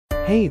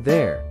Hey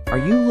there, are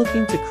you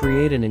looking to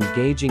create an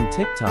engaging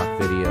TikTok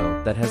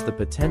video that has the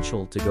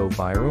potential to go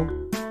viral?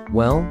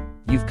 Well,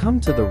 you've come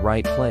to the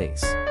right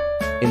place.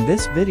 In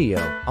this video,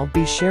 I'll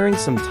be sharing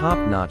some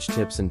top-notch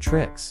tips and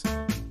tricks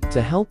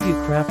to help you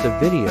craft a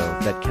video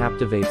that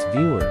captivates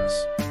viewers,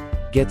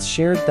 gets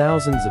shared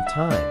thousands of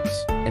times,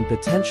 and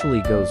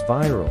potentially goes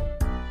viral.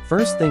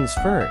 First things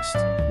first,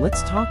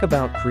 let's talk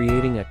about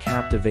creating a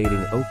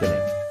captivating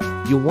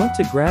opening. You'll want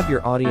to grab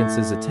your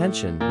audience's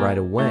attention right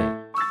away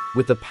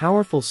with a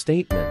powerful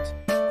statement,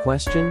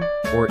 question,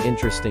 or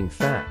interesting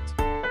fact.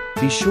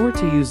 Be sure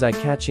to use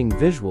eye-catching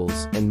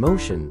visuals and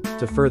motion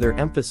to further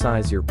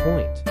emphasize your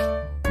point.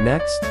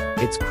 Next,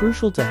 it's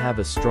crucial to have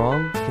a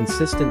strong,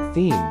 consistent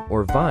theme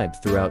or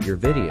vibe throughout your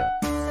video.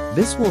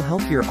 This will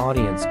help your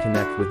audience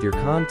connect with your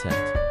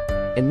content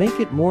and make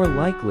it more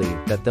likely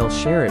that they'll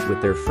share it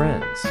with their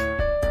friends.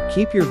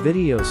 Keep your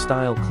video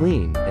style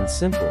clean and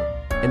simple,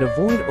 and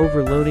avoid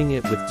overloading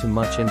it with too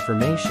much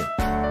information.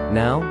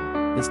 Now,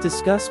 let's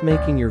discuss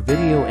making your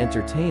video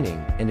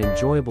entertaining and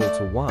enjoyable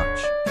to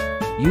watch.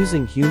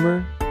 Using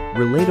humor,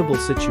 relatable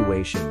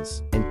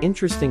situations, and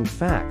interesting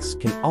facts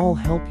can all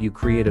help you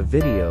create a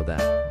video that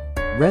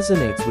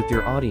resonates with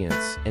your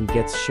audience and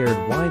gets shared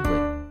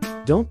widely.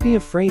 Don't be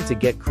afraid to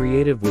get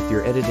creative with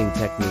your editing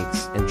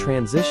techniques and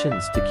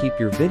transitions to keep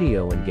your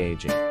video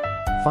engaging.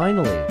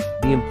 Finally,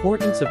 the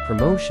importance of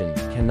promotion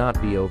cannot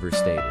be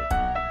overstated.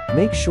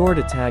 Make sure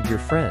to tag your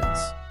friends,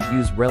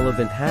 use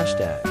relevant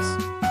hashtags,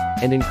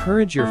 and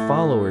encourage your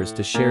followers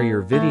to share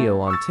your video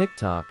on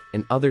TikTok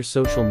and other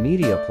social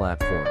media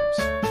platforms.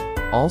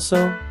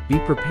 Also, be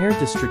prepared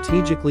to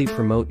strategically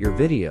promote your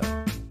video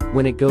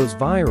when it goes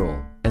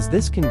viral, as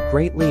this can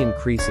greatly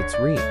increase its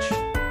reach.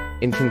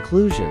 In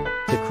conclusion,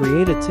 to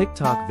create a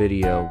TikTok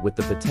video with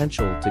the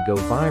potential to go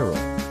viral,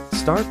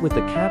 start with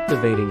a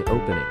captivating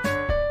opening.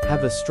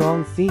 Have a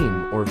strong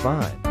theme or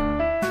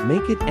vibe.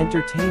 Make it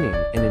entertaining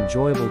and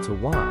enjoyable to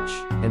watch,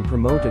 and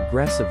promote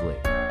aggressively.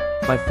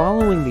 By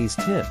following these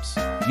tips,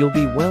 you'll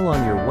be well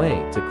on your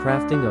way to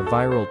crafting a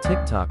viral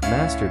TikTok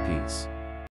masterpiece.